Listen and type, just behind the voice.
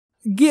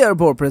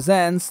Gearboard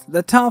presents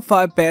the top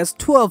 5 best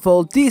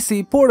 12-volt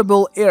DC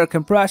portable air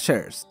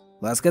compressors.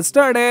 Let's get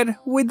started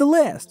with the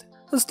list.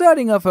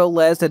 Starting off our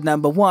list at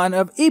number 1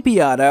 of EP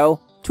Auto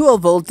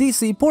 12-volt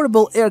DC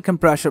portable air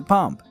compressor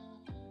pump.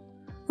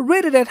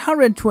 Rated at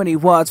 120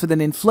 watts with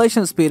an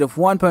inflation speed of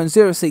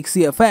 1.06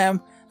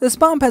 CFM, this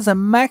pump has a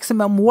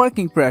maximum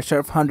working pressure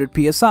of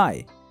 100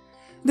 psi.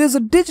 There's a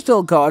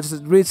digital gauge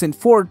that reads in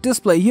 4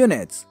 display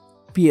units: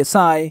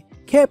 psi,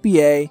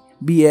 kPa,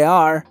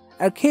 bar,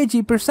 and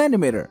kg per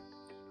centimeter.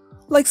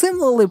 Like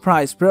similarly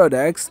priced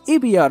products,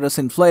 EP Auto's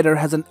inflator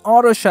has an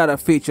auto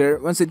shut-off feature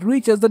once it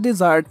reaches the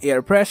desired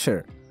air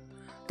pressure.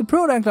 The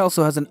product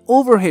also has an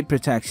overheat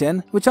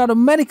protection, which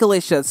automatically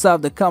shuts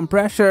off the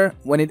compressor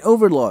when it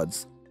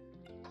overloads.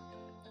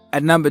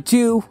 At number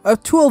 2, a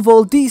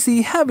 12-volt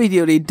DC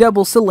heavy-duty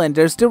double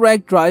cylinders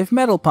direct drive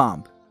metal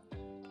pump.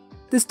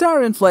 The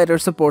Star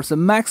inflator supports a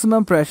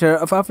maximum pressure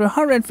of up to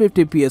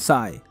 150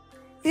 psi.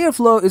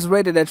 Airflow is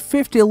rated at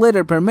 50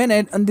 liters per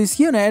minute on this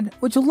unit,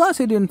 which allows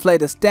you to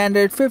inflate a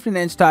standard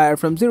 15-inch tire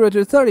from 0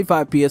 to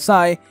 35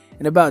 psi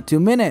in about 2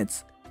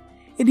 minutes.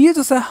 It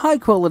uses a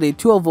high-quality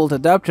 12-volt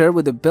adapter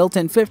with a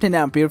built-in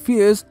 15-ampere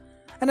fuse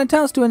and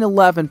attached to an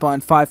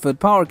 11.5-foot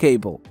power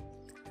cable.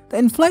 The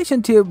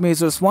inflation tube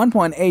measures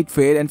 1.8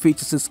 feet and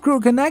features a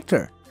screw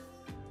connector.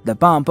 The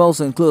pump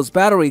also includes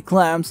battery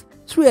clamps,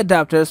 3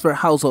 adapters for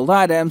household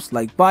items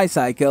like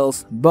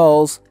bicycles,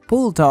 bowls,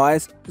 pool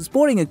toys,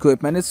 sporting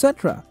equipment,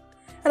 etc.,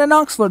 and an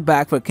Oxford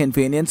bag for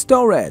convenient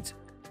storage.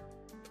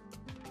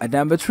 At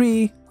number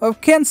 3,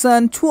 of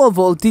Kenson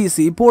 12-volt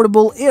DC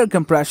portable air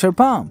compressor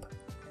pump.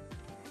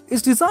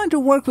 It's designed to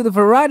work with a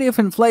variety of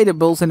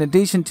inflatables in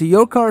addition to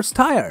your car's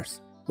tires,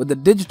 with a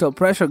digital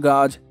pressure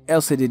gauge,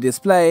 LCD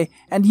display,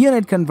 and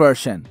unit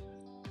conversion.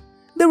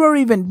 There are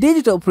even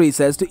digital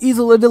presets to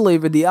easily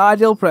deliver the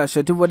ideal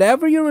pressure to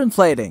whatever you're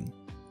inflating.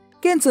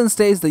 Kenson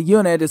states the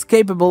unit is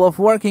capable of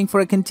working for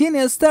a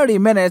continuous 30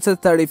 minutes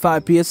at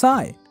 35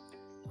 psi.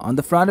 On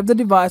the front of the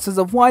device is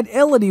a white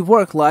LED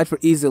work light for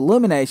easy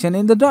illumination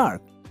in the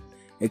dark.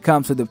 It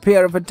comes with a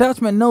pair of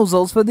attachment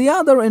nozzles for the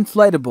other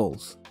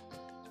inflatables.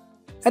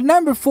 At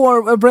number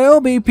 4, a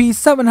Ryobi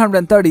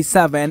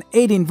P737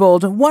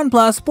 18-volt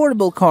 1+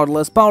 portable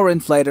cordless power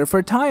inflator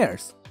for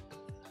tires.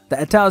 The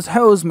attached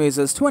hose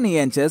measures 20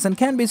 inches and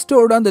can be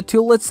stored on the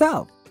tool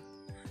itself.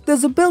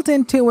 There's a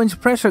built-in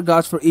 2-inch pressure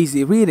gauge for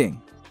easy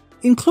reading.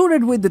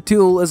 Included with the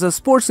tool is a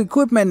sports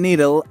equipment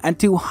needle and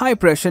 2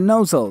 high-pressure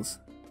nozzles.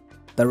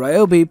 The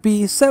Ryobi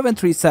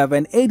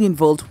P737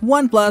 18-volt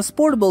 1+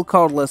 portable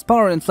cordless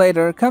power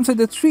inflator comes with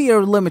a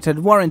 3-year limited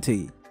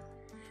warranty.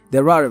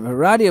 There are a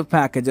variety of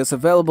packages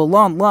available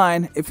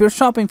online if you're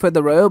shopping for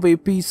the Ryobi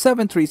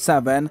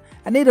P737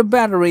 and need a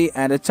battery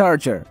and a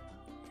charger.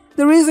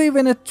 There is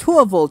even a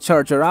 12-volt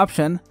charger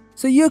option,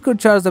 so you could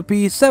charge the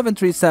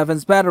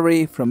P737's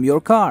battery from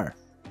your car.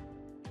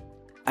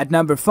 At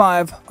number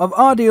 5, of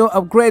Audio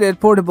upgraded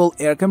portable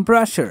air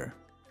compressor.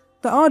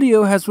 The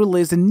Audio has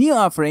released a new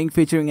offering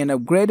featuring an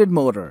upgraded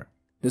motor.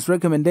 This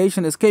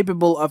recommendation is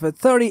capable of a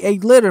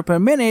 38 liters per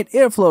minute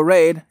airflow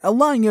rate,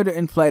 allowing you to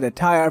inflate a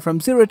tire from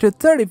 0 to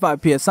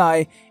 35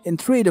 psi in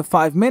 3 to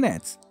 5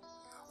 minutes.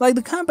 Like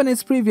the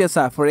company's previous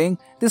offering,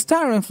 this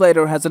tire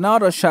inflator has an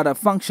auto shut-off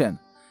function,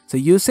 so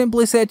you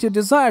simply set your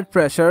desired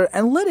pressure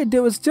and let it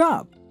do its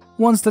job.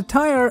 Once the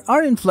tires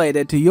are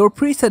inflated to your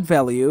preset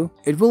value,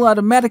 it will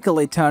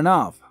automatically turn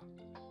off.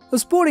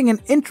 Sporting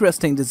an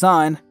interesting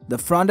design, the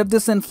front of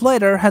this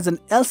inflator has an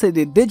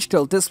LCD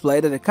digital display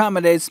that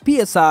accommodates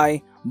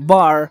psi,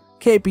 bar,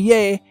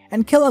 kPa,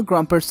 and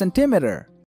kilogram per centimeter.